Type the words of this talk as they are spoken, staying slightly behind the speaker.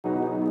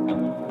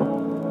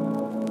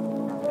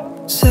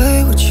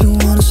Say what you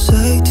wanna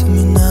say to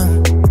me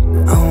now.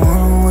 I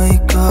wanna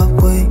wake up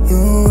with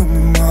you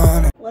in the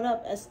morning. What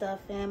up, S-Star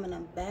fam, and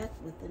I'm back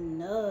with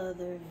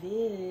another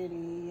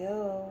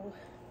video.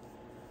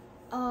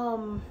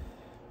 I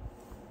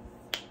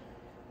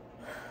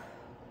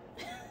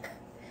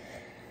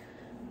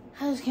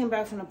just came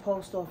back from the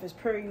post office,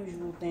 per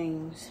usual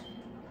things.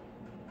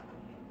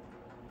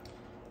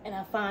 And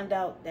I find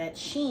out that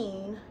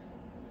Shein,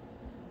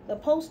 the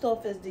post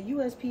office, the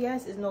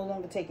USPS is no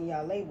longer taking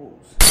y'all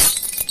labels.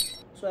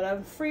 So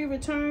that free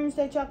returns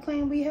that y'all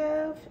claim we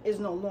have is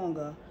no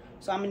longer.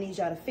 So I'm gonna need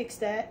y'all to fix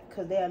that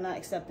because they are not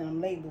accepting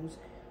them labels.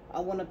 I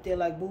went up there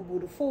like Boo Boo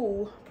the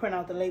Fool, print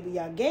out the label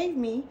y'all gave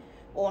me,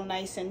 all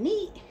nice and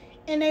neat,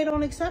 and they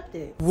don't accept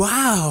it.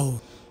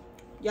 Wow.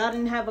 Y'all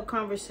didn't have a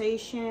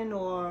conversation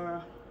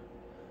or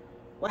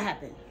what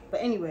happened? But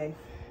anyway,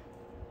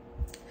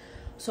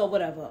 so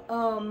whatever.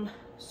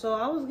 So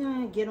I was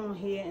gonna get on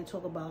here and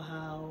talk about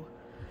how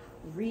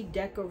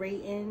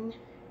redecorating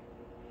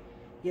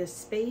your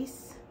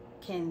space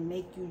can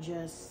make you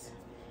just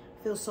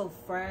feel so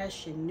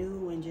fresh and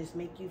new and just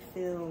make you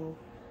feel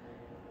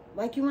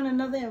like you're in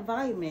another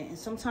environment. And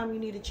sometimes you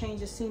need to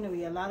change the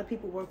scenery. A lot of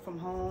people work from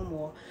home,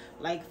 or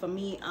like for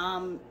me,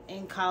 I'm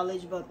in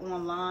college but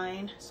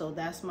online, so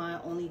that's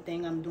my only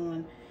thing I'm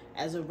doing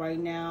as of right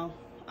now,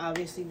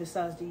 obviously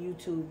besides the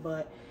YouTube.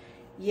 But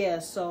yeah,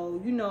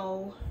 so you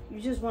know, you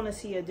just want to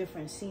see a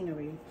different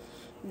scenery.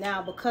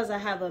 Now, because I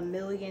have a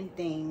million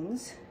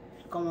things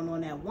going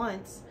on at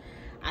once,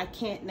 I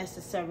can't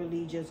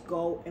necessarily just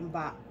go and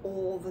buy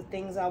all the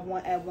things I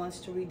want at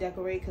once to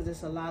redecorate because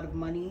it's a lot of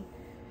money.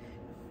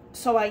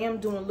 So I am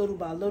doing little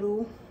by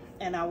little,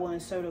 and I will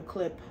insert a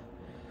clip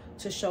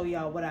to show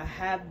y'all what I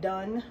have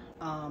done.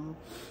 I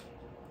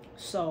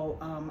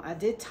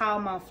did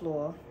tile my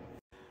floor.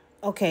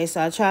 Okay,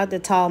 so I tried to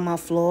tile my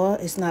floor.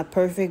 It's not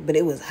perfect, but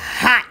it was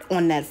hot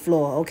on that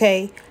floor,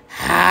 okay?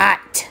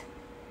 Hot.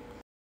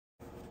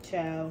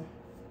 Ciao.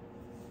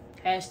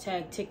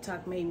 Hashtag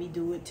TikTok made me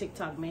do it.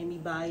 TikTok made me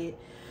buy it.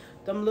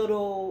 Them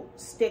little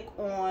stick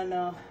on,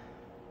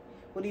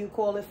 what do you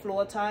call it,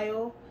 floor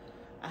tile.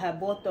 I have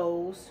bought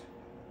those.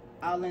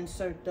 I'll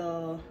insert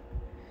the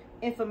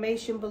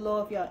information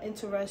below if y'all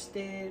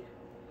interested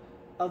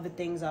of the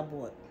things I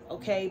bought.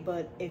 Okay,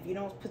 but if you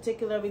don't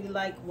particularly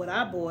like what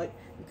I bought,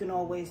 you can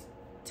always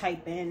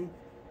type in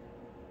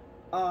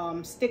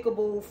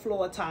stickable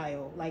floor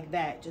tile, like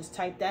that. Just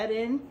type that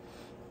in.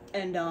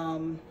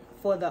 And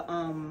for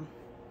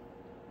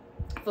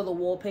the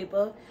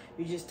wallpaper,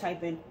 you just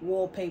type in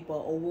wallpaper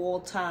or wall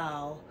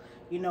tile.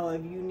 You know,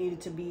 if you need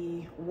it to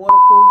be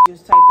waterproof,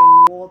 just type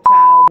in wall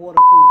tile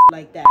waterproof,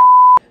 like that.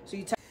 So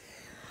you type.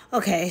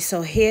 Okay,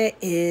 so here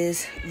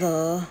is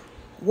the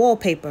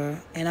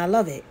wallpaper, and I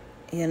love it.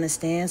 You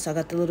understand? So I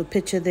got the little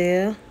picture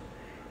there,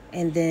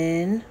 and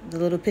then the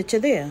little picture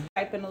there.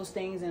 Type in those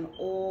things, and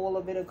all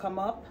of it will come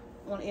up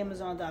on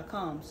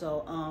Amazon.com.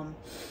 So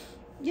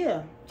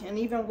yeah, and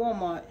even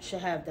Walmart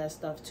should have that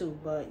stuff too.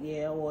 But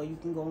yeah, or you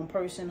can go in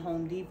person,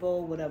 Home Depot,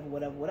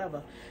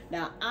 whatever.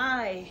 Now,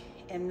 I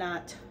am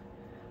not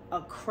a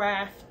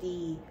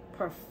crafty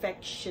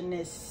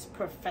perfectionist,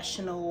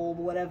 professional,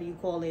 whatever you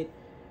call it,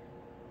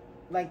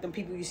 like the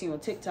people you see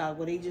on TikTok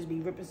where they just be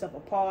ripping stuff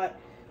apart.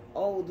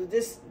 Oh,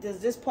 does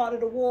this part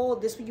of the wall,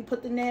 this where you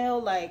put the nail,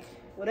 like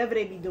whatever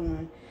they be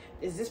doing,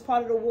 is this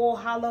part of the wall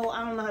hollow?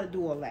 I don't know how to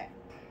do all that.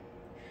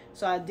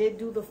 So I did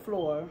do the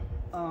floor.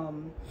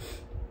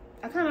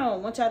 I kind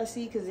of want y'all to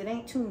see because it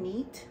ain't too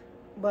neat,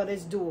 but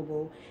it's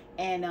doable.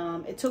 And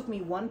it took me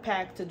one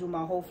pack to do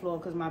my whole floor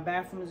because my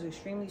bathroom is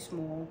extremely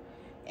small.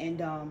 And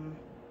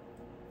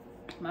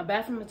my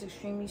bathroom is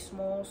extremely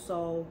small,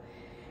 so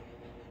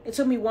it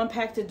took me one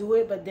pack to do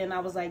it. But then I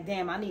was like,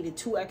 damn, I needed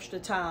 2 extra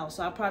tiles,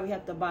 so I probably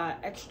have to buy an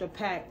extra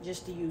pack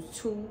just to use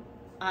 2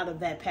 out of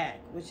that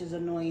pack, which is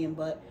annoying,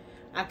 but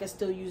I can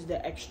still use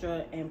the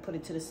extra and put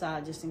it to the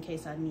side just in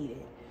case I need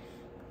it.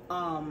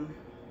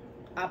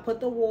 I put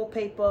the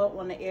wallpaper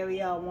on the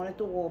area I wanted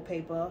the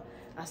wallpaper.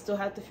 I still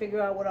have to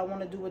figure out what I want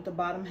to do with the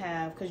bottom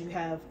half, because you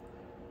have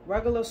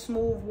regular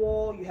smooth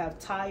wall, you have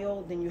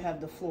tile, then you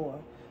have the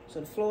floor. So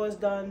the floor is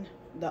done,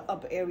 the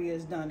upper area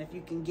is done, if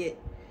you can get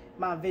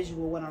my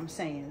visual what I'm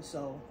saying.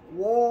 So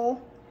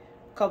wall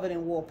covered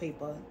in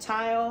wallpaper,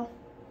 tile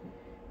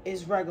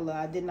is regular,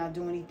 I did not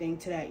do anything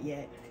to that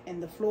yet,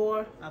 and the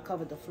floor, I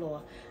covered the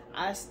floor.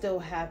 I still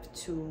have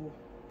to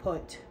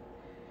put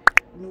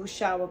new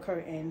shower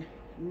curtain,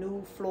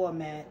 new floor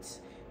mats,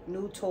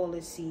 new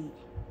toilet seat,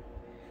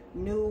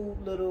 new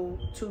little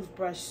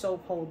toothbrush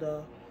soap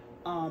holder.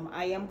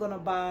 I am gonna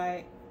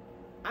buy,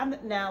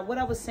 now what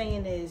I was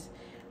saying is,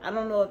 I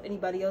don't know if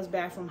anybody else's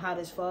bathroom hot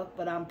as fuck,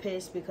 but I'm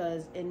pissed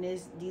because in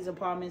these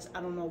apartments,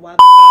 I don't know why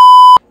the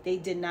fuck they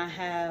did not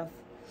have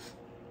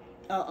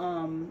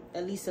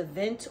at least a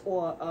vent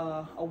or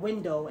a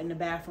window in the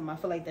bathroom. I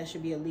feel like that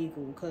should be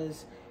illegal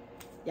because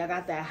y'all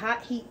got that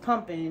hot heat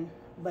pumping,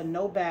 but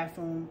no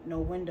bathroom, no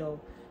window.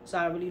 So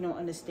I really don't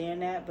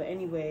understand that. But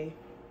anyway,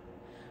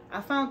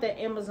 I found that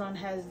Amazon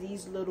has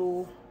these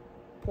little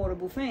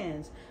portable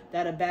fans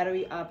that are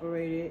battery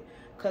operated.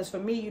 Because for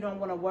me, you don't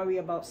want to worry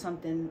about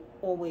something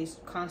always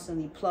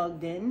constantly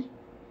plugged in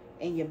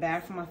your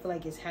bathroom. I feel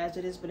like it's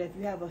hazardous. But if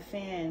you have a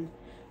fan,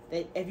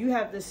 that if you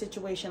have this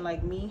situation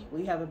like me,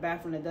 where you have a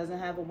bathroom that doesn't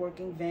have a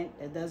working vent,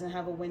 that doesn't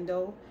have a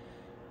window,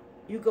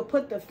 you could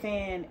put the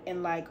fan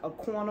in like a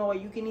corner, or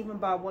you can even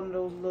buy one of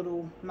those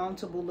little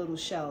mountable little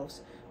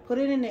shelves. Put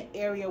it in an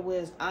area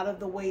where it's out of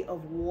the way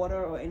of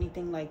water or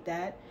anything like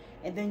that.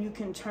 And then you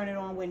can turn it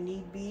on when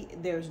need be.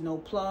 There's no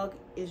plug.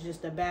 It's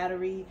just a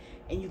battery.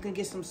 And you can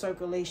get some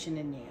circulation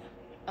in there.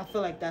 I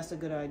feel like that's a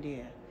good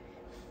idea.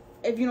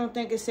 If you don't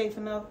think it's safe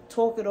enough,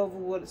 talk it over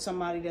with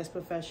somebody that's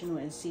professional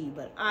and see.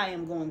 But I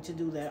am going to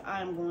do that.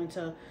 I am going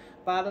to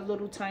buy the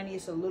little tiny,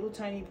 it's a little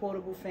tiny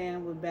portable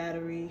fan with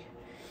battery,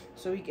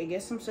 so we can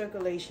get some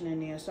circulation in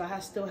there. So I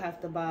still have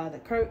to buy the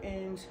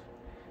curtains,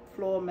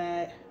 floor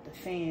mat, the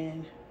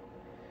fan,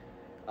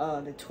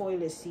 the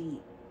toilet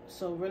seat.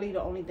 So really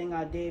the only thing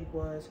I did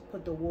was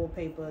put the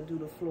wallpaper, do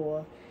the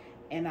floor,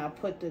 and I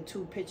put the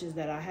 2 pictures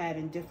that I had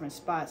in different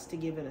spots to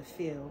give it a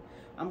feel.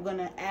 I'm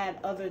gonna add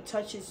other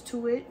touches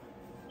to it,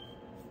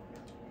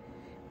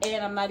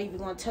 and I'm not even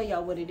gonna tell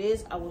y'all what it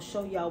is. I will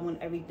show y'all when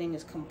everything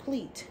is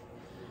complete.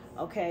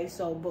 Okay,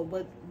 so but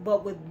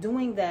with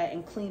doing that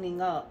and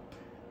cleaning up,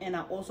 and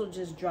I also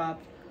just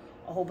dropped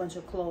a whole bunch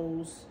of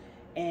clothes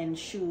and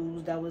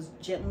shoes that was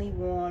gently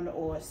worn,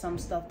 or some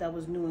stuff that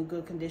was new in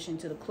good condition,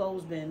 to the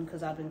clothes bin,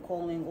 because I've been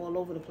calling all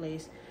over the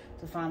place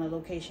to find a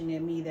location near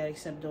me that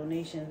accept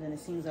donations, and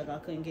it seems like I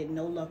couldn't get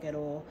no luck at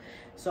all.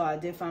 So I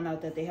did find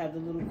out that they have the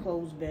little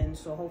clothes bin,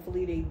 so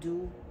hopefully they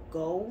do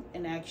go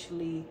and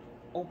actually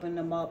open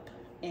them up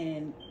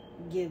and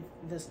give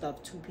the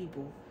stuff to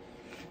people,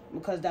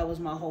 because that was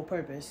my whole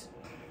purpose.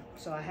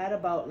 So I had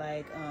about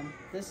like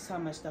this is how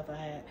much stuff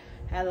I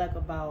had like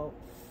about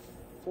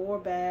 4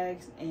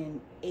 bags and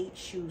 8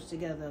 shoes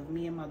together of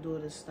me and my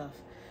daughter's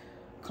stuff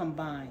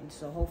combined.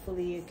 So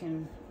hopefully it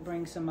can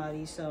bring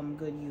somebody some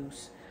good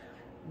use.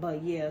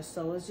 But yeah,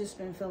 so it's just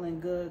been feeling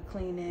good,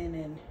 cleaning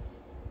and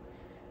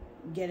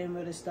getting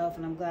rid of stuff,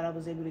 and I'm glad I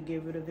was able to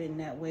get rid of it in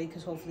that way,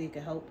 because hopefully it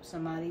could help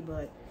somebody.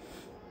 But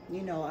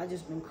you know, I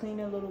just been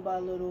cleaning little by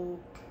little.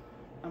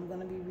 I'm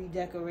gonna be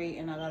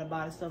redecorating. I gotta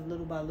buy the stuff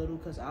little by little,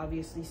 because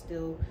obviously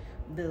still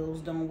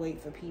bills don't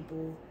wait for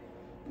people.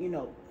 You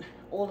know,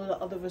 all of the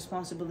other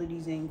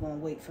responsibilities ain't gonna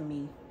wait for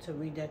me to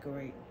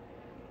redecorate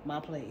my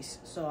place.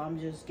 So I'm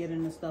just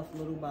getting the stuff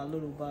little by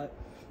little. But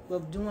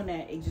with doing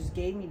that, it just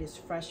gave me this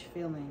fresh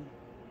feeling.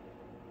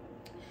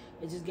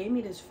 It just gave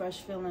me this fresh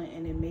feeling,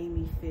 and it made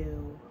me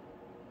feel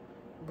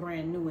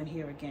brand new in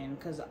here again.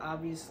 Because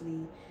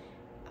obviously,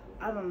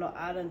 I don't know,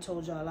 I done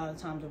told y'all a lot of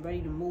times I'm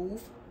ready to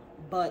move,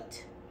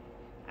 but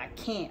I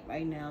can't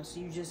right now. So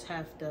you just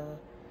have to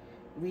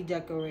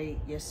redecorate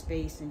your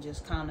space and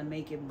just kind of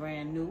make it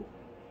brand new,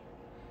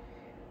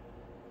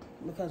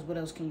 because what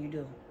else can you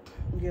do?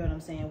 You know what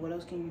I'm saying? What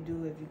else can you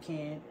do if you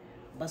can't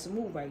bust a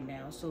move right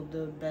now? So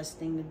the best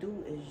thing to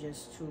do is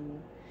just to,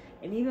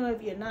 and even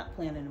if you're not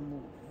planning to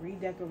move,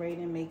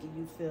 redecorating, making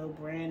you feel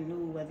brand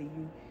new, whether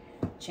you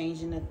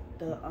changing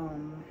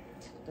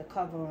the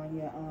cover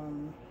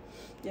on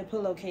your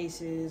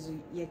pillowcases,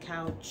 your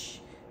couch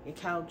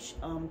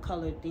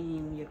color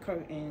theme, your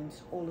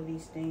curtains, all of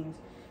these things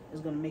is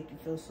gonna make you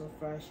feel so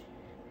fresh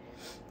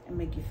and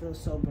make you feel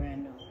so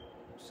brand new.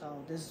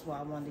 So this is why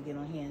I wanted to get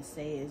on here and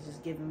say it. It's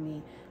just giving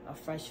me a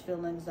fresh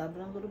feeling, because I've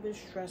been a little bit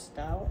stressed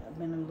out. I've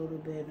been a little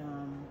bit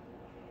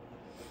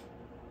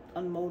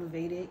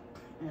unmotivated,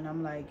 and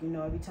I'm like, you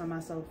know, every time I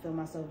feel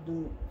myself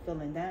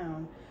feeling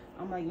down,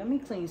 I'm like, let me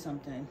clean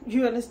something.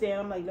 You understand?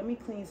 I'm like, let me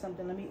clean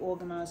something, let me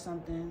organize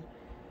something,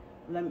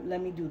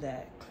 let me do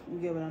that. You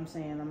get what I'm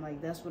saying? I'm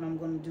like, that's what I'm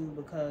gonna do,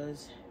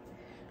 because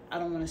I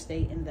don't want to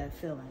stay in that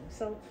feeling.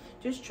 So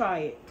just try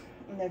it.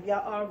 And if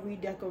y'all are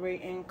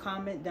redecorating,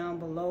 comment down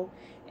below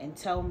and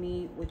tell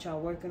me what y'all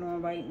working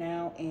on right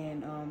now,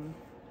 and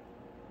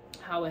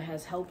how it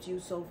has helped you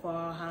so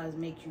far, how it's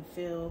make you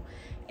feel,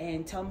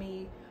 and tell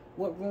me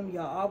what room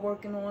y'all are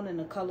working on and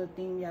the color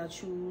theme y'all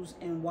choose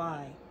and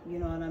why. You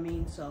know what I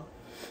mean? So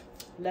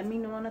let me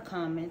know in the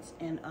comments,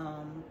 and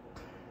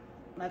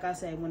like I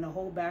said, when the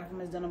whole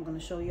bathroom is done, I'm going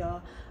to show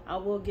y'all. I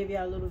will give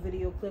y'all a little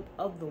video clip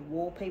of the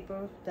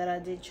wallpaper that I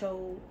did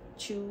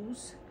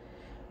choose.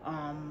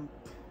 I'm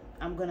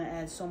going to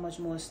add so much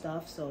more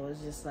stuff, so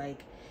it's just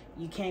like,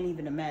 you can't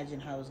even imagine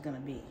how it's going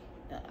to be.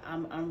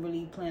 I'm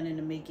really planning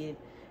to make it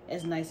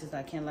as nice as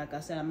I can. Like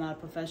I said, I'm not a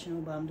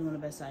professional, but I'm doing the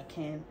best I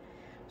can.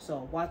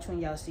 So watch when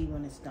y'all see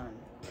when it's done.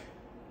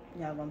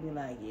 Y'all going to be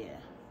like, yeah,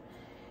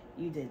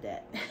 you did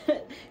that.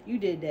 You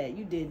did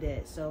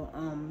that. So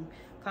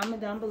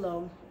comment down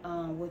below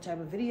what type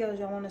of videos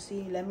y'all want to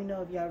see. Let me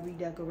know if y'all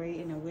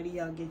redecorating, and where do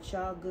y'all get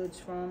y'all goods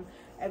from.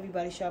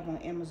 Everybody shop on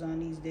Amazon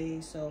these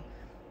days, so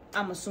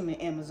I'm assuming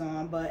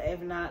Amazon, but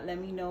if not, let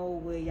me know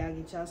where y'all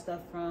get y'all stuff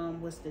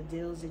from. What's the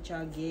deals that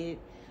y'all get?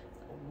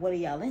 What are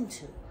y'all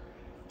into?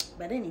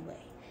 But anyway,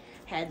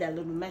 had that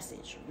little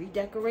message.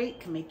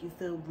 Redecorate can make you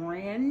feel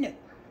brand new.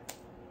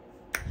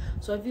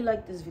 So if you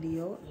like this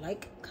video,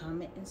 like,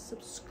 comment, and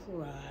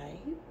subscribe.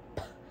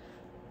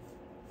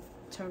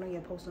 Turn on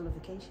your post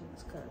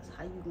notifications, because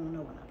how you gonna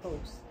know when I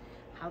post?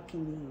 How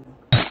can you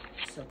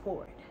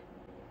support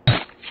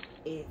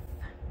if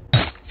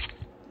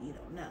you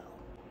don't know?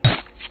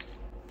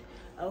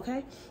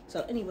 Okay,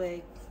 so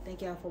anyway,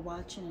 thank y'all for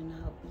watching, and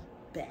I'll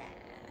be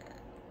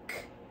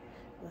back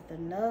with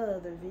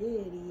another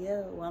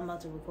video. Well, I'm about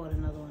to record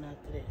another one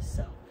after this,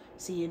 so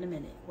see you in a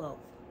minute. Well,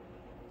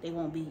 they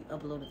won't be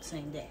uploaded the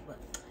same day, but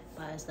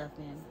bye and stuff,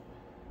 man.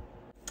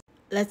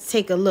 Let's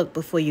take a look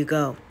before you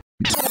go.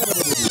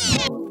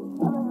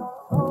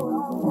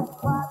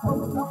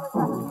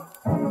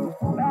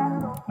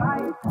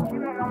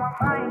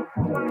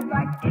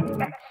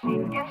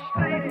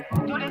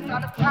 Do this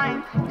all the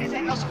time. This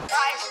ain't no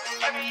surprise.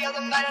 Every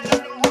other night I know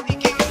the movie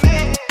getting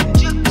mad.